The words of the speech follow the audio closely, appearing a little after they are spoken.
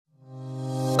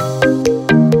Hello,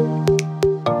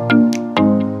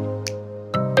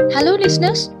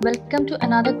 listeners. Welcome to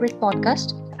another great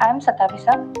podcast. I'm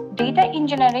Satavisa. Data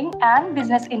engineering and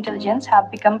business intelligence have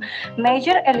become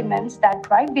major elements that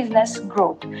drive business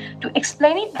growth. To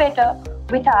explain it better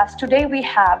with us, today we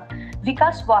have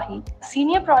Vikas Wahee,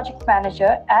 Senior Project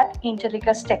Manager at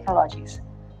Intellicus Technologies.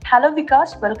 Hello,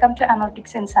 Vikas. Welcome to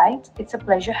Analytics Insights. It's a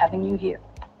pleasure having you here.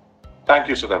 Thank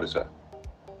you, Satavisa.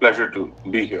 Pleasure to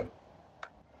be here.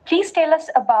 Please tell us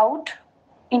about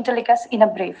Intellicus in a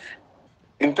brief.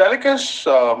 Intellicus,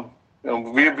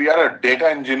 we are a data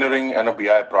engineering and a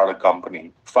BI product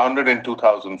company founded in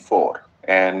 2004.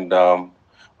 And our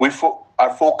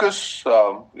focus,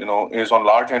 is on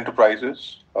large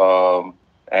enterprises. When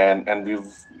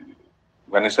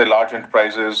I say large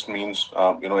enterprises, means,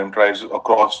 enterprises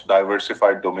across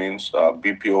diversified domains,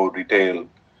 BPO, retail,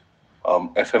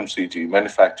 FMCG,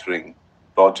 manufacturing,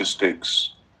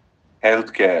 logistics,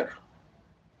 healthcare,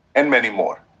 and many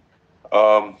more.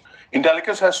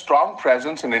 Intellicus has strong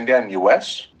presence in India and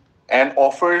US and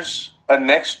offers a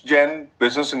next-gen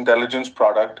business intelligence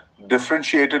product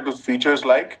differentiated with features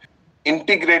like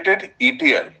integrated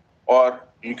ETL, or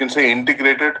you can say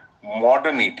integrated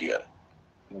modern ETL,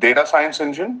 data science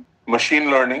engine,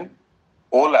 machine learning,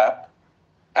 OLAP,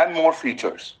 and more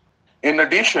features. In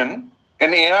addition,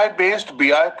 an AI-based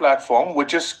BI platform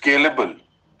which is scalable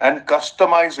and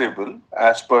customizable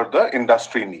as per the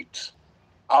industry needs.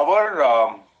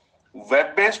 Our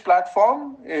web-based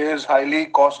platform is highly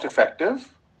cost-effective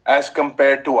as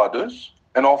compared to others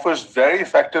and offers very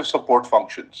effective support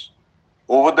functions.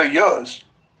 Over the years,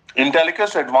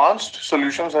 Intellicus advanced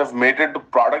solutions have made it the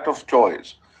product of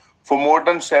choice for more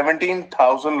than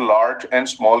 17,000 large and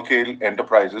small-scale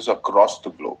enterprises across the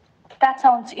globe. That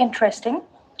sounds interesting.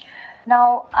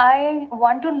 Now, I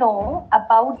want to know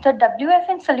about the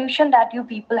WFM solution that you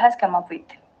people has come up with.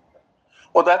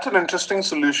 Oh, that's an interesting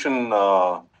solution.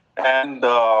 That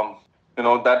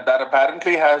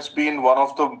apparently has been one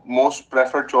of the most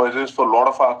preferred choices for a lot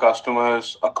of our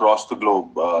customers across the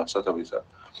globe, Satavisa.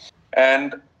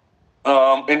 And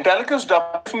Intellicus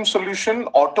WFM solution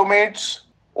automates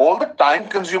all the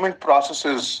time-consuming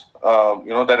processes,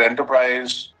 that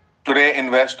enterprise today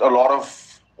invest a lot of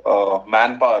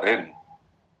manpower in,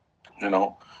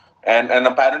 and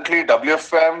apparently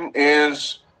WFM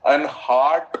is an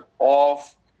heart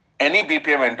of any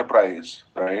BPM enterprise,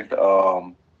 right?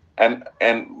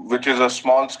 And which is a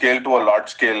small scale to a large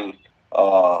scale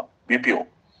BPO.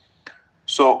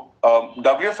 So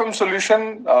WFM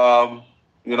solution,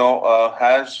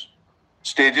 has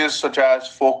stages such as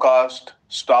forecast,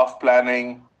 staff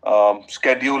planning,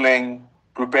 scheduling,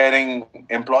 preparing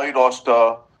employee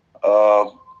roster,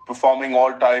 performing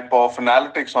all type of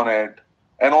analytics on it,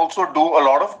 and also do a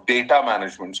lot of data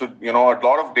management. So, a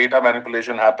lot of data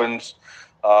manipulation happens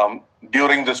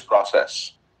during this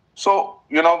process. So,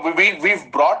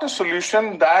 we've brought a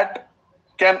solution that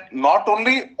can not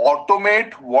only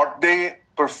automate what they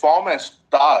perform as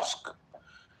task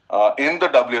in the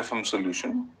WFM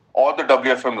solution or the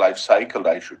WFM life cycle,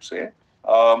 I should say,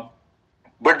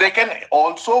 but they can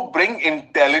also bring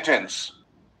intelligence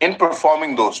in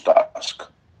performing those tasks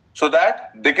so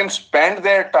that they can spend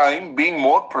their time being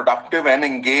more productive and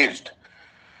engaged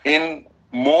in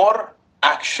more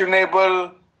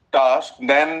actionable tasks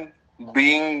than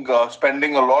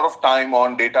spending a lot of time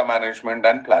on data management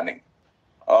and planning.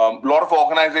 A lot of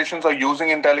organizations are using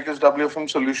Intellicus WFM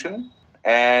solution,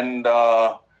 and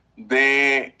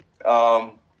they,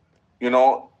 are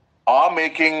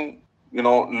making,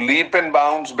 leap and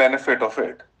bounds benefit of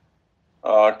it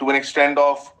to an extent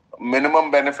of minimum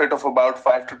benefit of about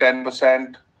 5 to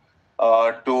 10%,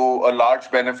 to a large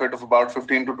benefit of about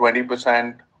 15 to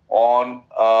 20% on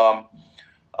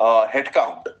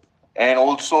headcount, and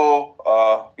also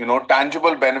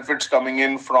tangible benefits coming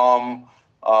in from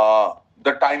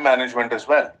the time management as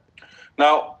well.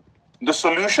 Now, the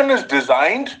solution is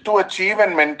designed to achieve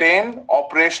and maintain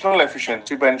operational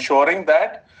efficiency by ensuring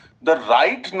that the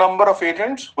right number of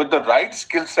agents with the right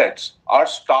skill sets are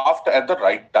staffed at the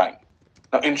right time.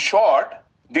 Now, in short,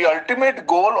 the ultimate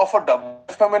goal of a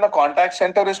WFM in a contact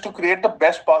center is to create the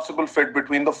best possible fit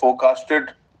between the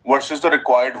forecasted versus the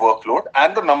required workload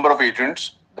and the number of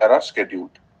agents that are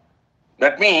scheduled.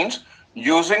 That means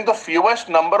using the fewest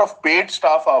number of paid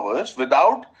staff hours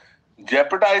without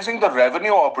jeopardizing the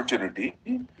revenue opportunity,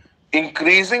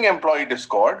 increasing employee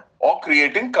discord, or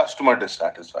creating customer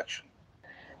dissatisfaction.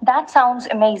 That sounds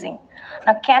amazing.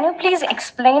 Now, can you please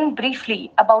explain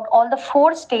briefly about all the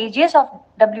 4 stages of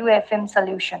WFM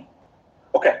solution?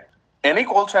 Okay. Any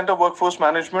call center workforce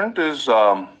management is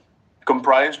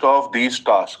comprised of these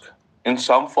tasks in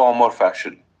some form or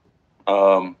fashion.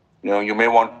 You may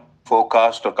want to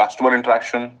forecast a customer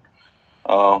interaction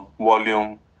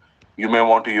volume. You may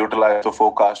want to utilize the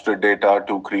forecasted data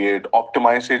to create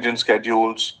optimized agent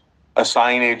schedules,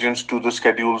 assign agents to the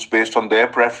schedules based on their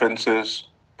preferences,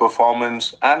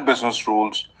 performance, and business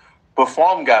rules,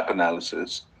 perform gap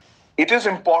analysis. It is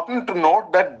important to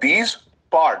note that these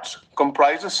parts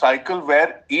comprise a cycle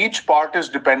where each part is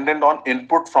dependent on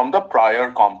input from the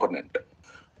prior component.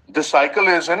 The cycle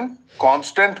is in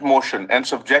constant motion and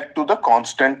subject to the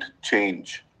constant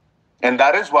change. And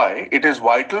that is why it is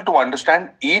vital to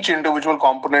understand each individual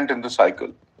component in the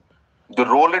cycle, the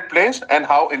role it plays, and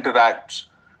how it interacts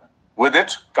with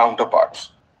its counterparts.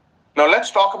 Now,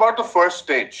 let's talk about the first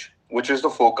stage, which is the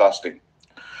forecasting.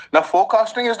 Now,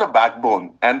 forecasting is the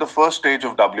backbone and the first stage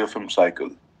of WFM cycle.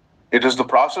 It is the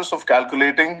process of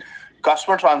calculating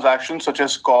customer transactions such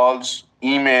as calls,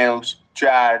 emails,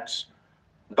 chats,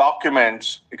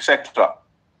 documents, etc.,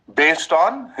 based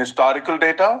on historical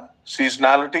data,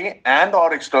 seasonality, and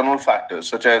or external factors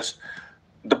such as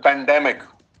the pandemic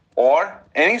or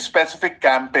any specific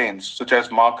campaigns such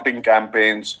as marketing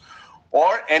campaigns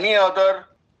or any other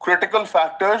critical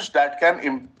factors that can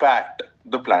impact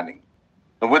the planning.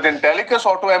 With Intellicus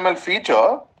AutoML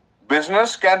feature,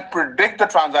 business can predict the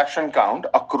transaction count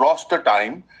across the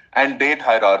time and date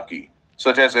hierarchy,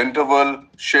 such as interval,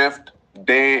 shift,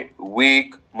 day,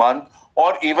 week, month,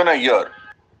 or even a year.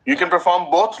 You can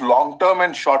perform both long-term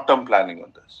and short-term planning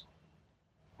on this.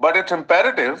 But it's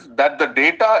imperative that the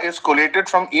data is collated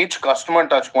from each customer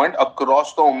touchpoint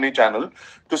across the omni-channel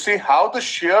to see how the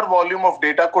sheer volume of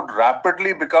data could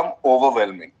rapidly become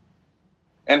overwhelming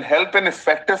and help in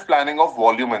effective planning of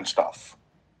volume and stuff.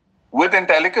 With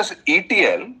Intellicus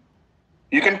ETL,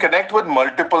 you can connect with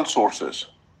multiple sources,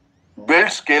 build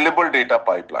scalable data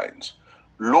pipelines,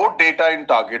 load data in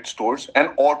target stores, and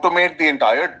automate the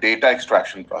entire data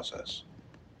extraction process.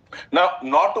 Now,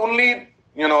 not only,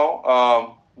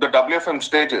 the WFM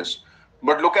stages,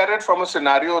 but look at it from a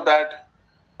scenario that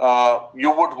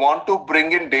you would want to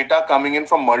bring in data coming in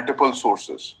from multiple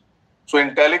sources. So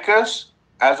Intellicus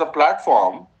as a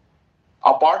platform,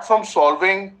 apart from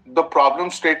solving the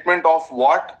problem statement of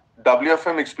what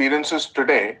WFM experiences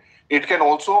today, it can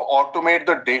also automate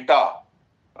the data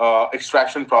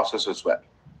extraction process as well.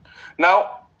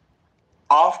 Now,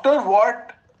 after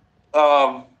what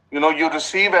you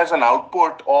receive as an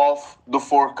output of the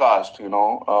forecast,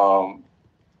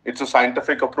 it's a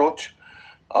scientific approach.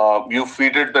 You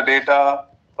feed it the data,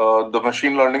 the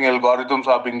machine learning algorithms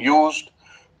are being used,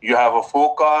 you have a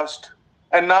forecast,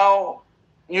 and now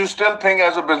you still think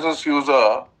as a business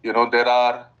user, there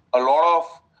are a lot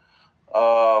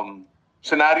of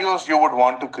scenarios you would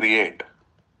want to create.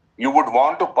 You would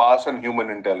want to pass on human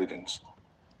intelligence.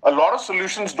 A lot of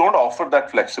solutions don't offer that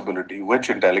flexibility, which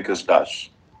Intellicus does.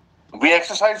 We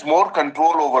exercise more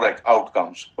control over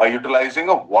outcomes by utilizing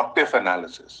a what-if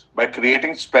analysis, by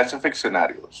creating specific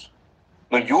scenarios.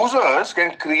 Now, users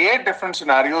can create different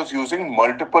scenarios using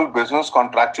multiple business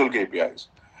contractual KPIs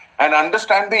and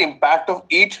understand the impact of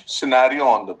each scenario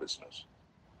on the business.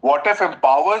 What-if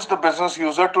empowers the business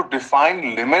user to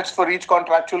define limits for each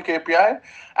contractual KPI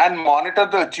and monitor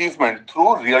the achievement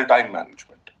through real-time management.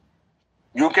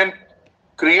 You can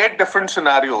create different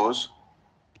scenarios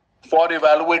for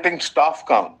evaluating staff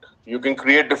count. You can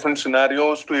create different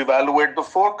scenarios to evaluate the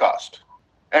forecast.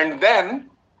 And then,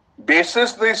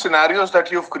 basis the scenarios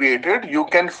that you've created, you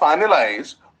can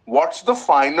finalize what's the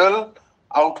final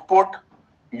output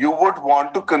you would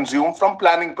want to consume from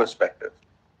planning perspective.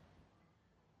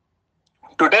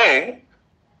 Today,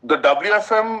 the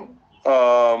WFM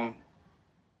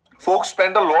folks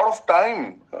spend a lot of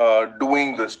time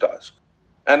doing this task.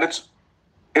 And it's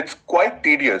quite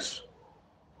tedious.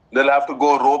 They'll have to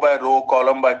go row by row,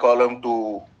 column by column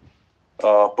to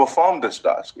perform this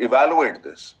task, evaluate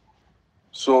this.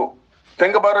 So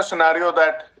think about a scenario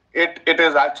that it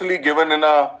is actually given in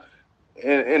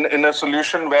a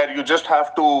solution where you just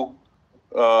have to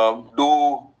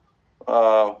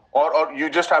or you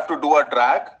just have to do a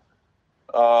drag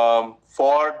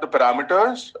for the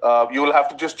parameters. You will have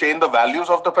to just change the values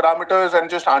of the parameters and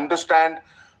just understand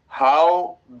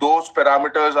how those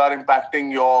parameters are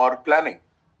impacting your planning.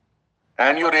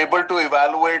 And you're able to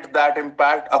evaluate that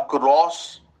impact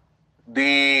across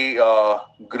the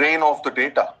grain of the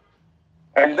data.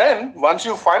 And then once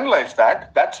you finalize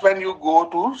that, that's when you go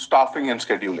to staffing and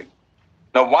scheduling.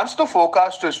 Now, once the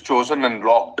forecast is chosen and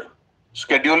logged,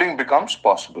 scheduling becomes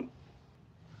possible.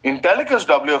 Intellicus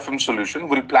WFM solution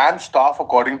will plan staff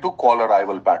according to call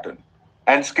arrival pattern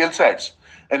and skill sets,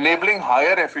 enabling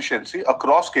higher efficiency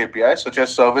across KPIs such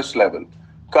as service level,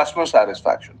 customer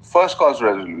satisfaction, first cause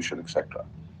resolution, etc.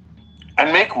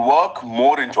 and make work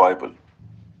more enjoyable.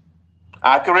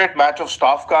 Accurate match of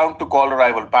staff count to call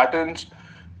arrival patterns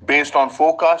based on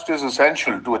forecast is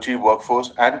essential to achieve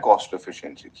workforce and cost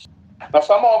efficiencies. Now,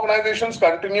 some organizations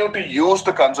continue to use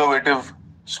the conservative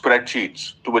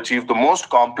spreadsheets to achieve the most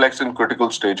complex and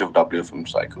critical stage of WFM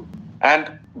cycle.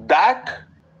 And that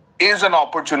is an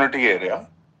opportunity area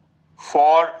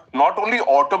for not only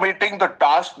automating the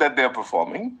task that they're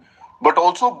performing, but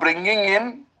also bringing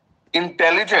in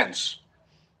intelligence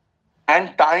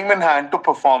and time in hand to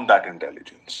perform that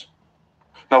intelligence.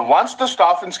 Now, once the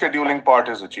staff and scheduling part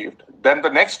is achieved, then the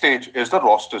next stage is the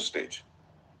roster stage.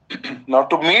 Now,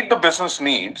 to meet the business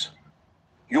needs,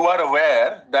 you are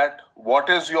aware that what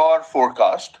is your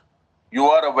forecast, you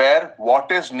are aware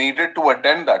what is needed to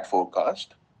attend that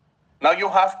forecast. Now, you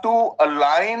have to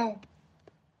align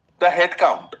the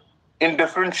headcount in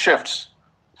different shifts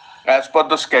as per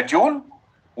the schedule,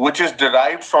 which is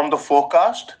derived from the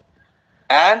forecast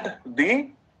and the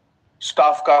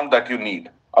staff count that you need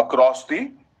across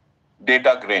the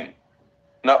data grain.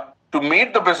 Now, to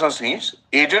meet the business needs,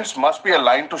 agents must be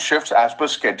aligned to shifts as per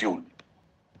schedule.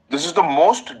 This is the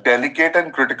most delicate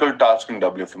and critical task in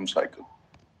WFM cycle.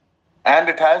 And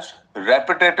it has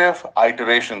repetitive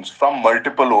iterations from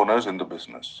multiple owners in the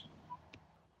business.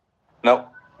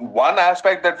 Now, one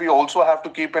aspect that we also have to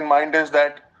keep in mind is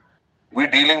that we're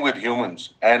dealing with humans,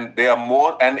 and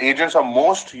agents are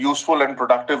most useful and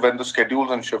productive when the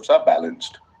schedules and shifts are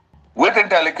balanced. With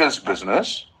Intellicus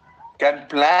business, can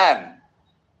plan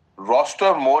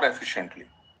roster more efficiently,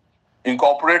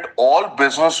 incorporate all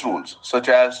business rules such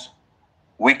as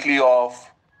weekly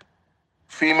off,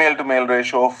 female to male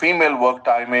ratio, female work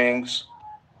timings,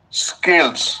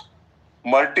 skills,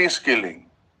 multi-skilling,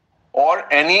 or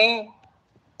any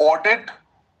audit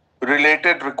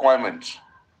related requirements,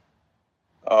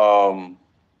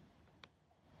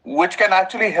 which can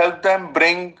actually help them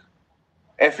bring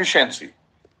efficiency.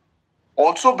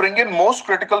 Also bring in most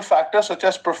critical factors such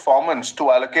as performance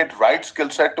to allocate right skill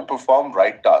set to perform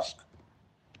right task,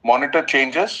 monitor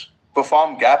changes,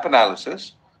 perform gap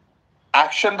analysis,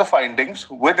 action the findings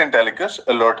with Intellicus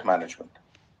alert management.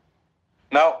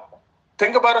 Now,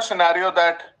 think about a scenario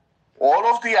that all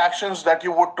of the actions that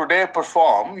you would today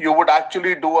perform, you would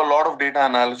actually do a lot of data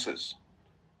analysis.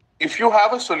 If you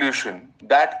have a solution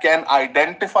that can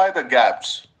identify the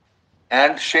gaps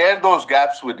and share those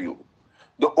gaps with you,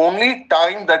 the only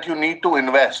time that you need to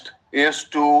invest is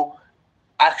to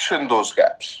action those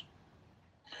gaps.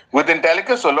 With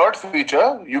Intellicus Alert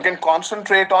feature, you can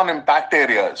concentrate on impact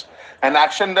areas and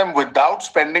action them without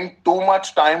spending too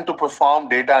much time to perform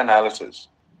data analysis.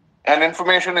 And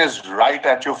information is right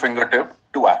at your fingertip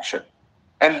to action.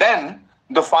 And then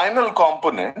the final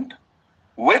component,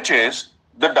 which is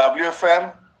the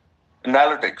WFM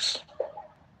analytics.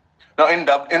 Now, in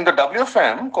the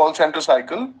WFM call center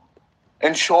cycle,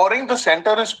 ensuring the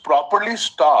center is properly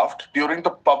staffed during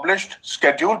the published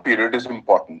schedule period is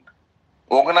important.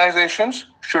 Organizations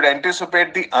should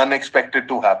anticipate the unexpected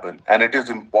to happen, and it is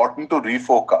important to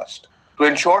reforecast to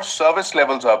ensure service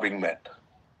levels are being met.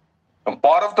 And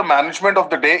part of the management of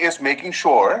the day is making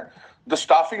sure the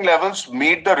staffing levels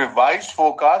meet the revised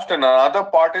forecast, and another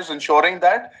part is ensuring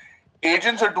that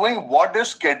agents are doing what is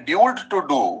scheduled to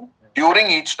do during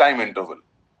each time interval.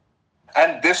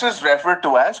 And this is referred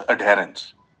to as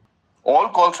adherence. All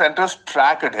call centers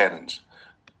track adherence.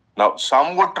 Now,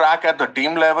 some would track at the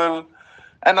team level,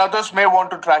 and others may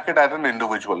want to track it at an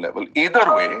individual level.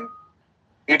 Either way,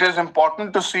 it is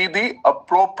important to see the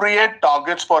appropriate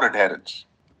targets for adherence.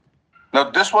 Now,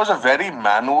 this was a very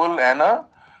manual and a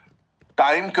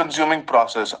time-consuming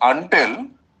process until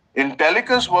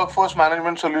Intellicus Workforce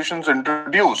Management Solutions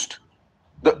introduced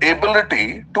the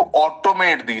ability to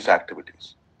automate these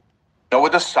activities. Now,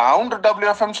 with a sound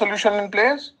WFM solution in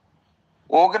place,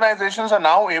 organizations are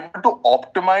now able to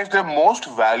optimize their most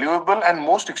valuable and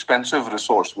most expensive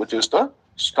resource, which is the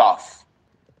staff.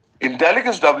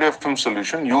 Intellicus WFM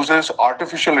solution uses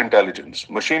artificial intelligence,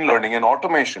 machine learning, and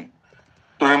automation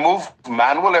to remove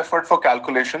manual effort for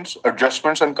calculations,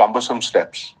 adjustments, and cumbersome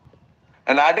steps.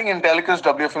 And adding Intellicus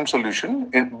WFM solution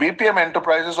in BPM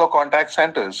enterprises or contact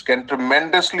centers can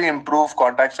tremendously improve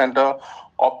contact center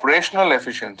operational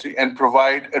efficiency and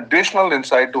provide additional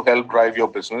insight to help drive your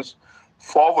business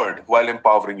forward while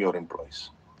empowering your employees.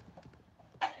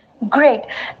 Great.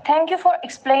 Thank you for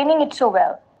explaining it so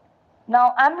well.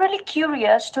 Now, I'm really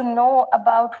curious to know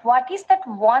about what is that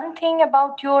one thing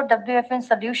about your WFM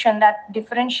solution that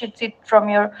differentiates it from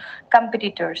your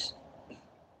competitors?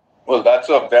 Well, that's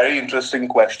a very interesting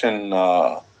question,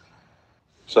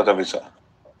 Satavisa.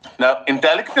 Now,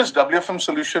 Intellicus WFM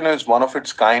solution is one of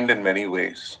its kind in many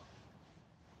ways.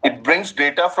 It brings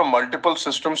data from multiple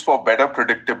systems for better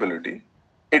predictability.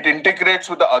 It integrates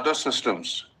with the other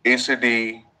systems,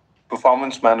 ACD,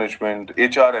 performance management,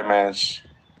 HRMS,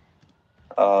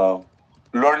 uh,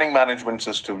 learning management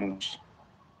systems,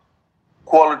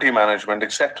 quality management,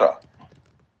 etc.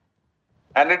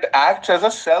 And it acts as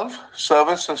a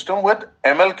self-service system with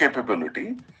ML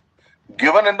capability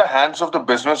given in the hands of the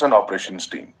business and operations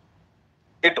team.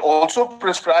 It also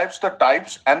prescribes the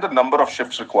types and the number of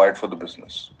shifts required for the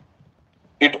business.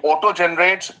 It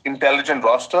auto-generates intelligent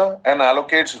roster and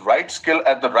allocates right skill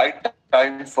at the right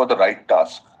time for the right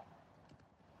task.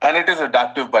 And it is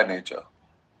adaptive by nature.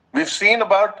 We've seen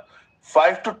about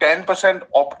 5 to 10%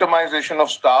 optimization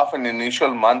of staff in the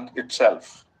initial month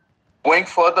itself. Going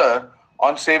further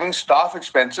on saving staff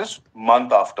expenses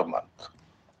month after month.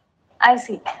 I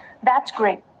see. That's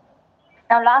great.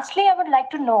 Now, lastly, I would like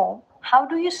to know, how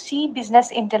do you see business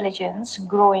intelligence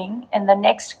growing in the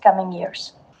next coming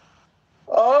years?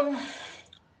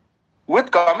 With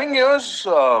coming years,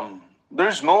 there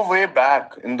is no way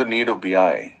back in the need of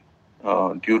BI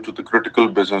due to the critical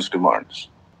business demands.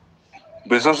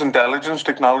 Business intelligence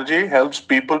technology helps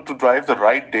people to drive the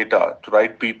right data to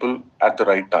right people at the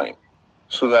right time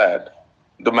so that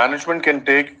the management can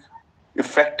take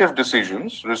effective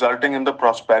decisions resulting in the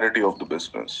prosperity of the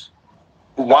business.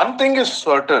 One thing is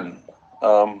certain,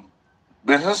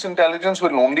 business intelligence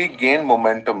will only gain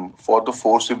momentum for the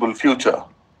foreseeable future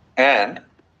and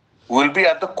will be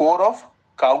at the core of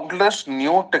countless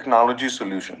new technology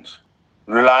solutions.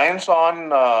 Reliance on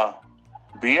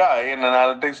BI and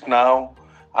analytics now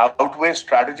outweighs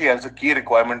strategy as a key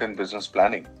requirement in business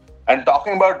planning. And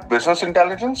talking about business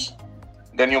intelligence,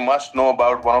 then you must know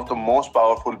about one of the most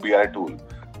powerful BI tool,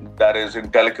 that is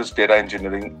Intellicus Data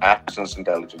Engineering and Business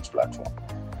Intelligence Platform.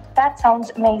 That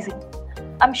sounds amazing.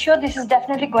 I'm sure this is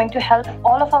definitely going to help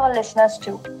all of our listeners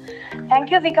too.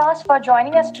 Thank you, Vikas, for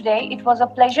joining us today. It was a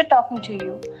pleasure talking to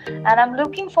you, and I'm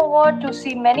looking forward to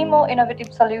see many more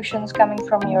innovative solutions coming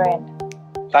from your end.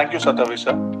 Thank you,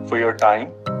 Satavisa, for your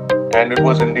time, and it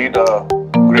was indeed a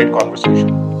great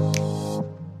conversation.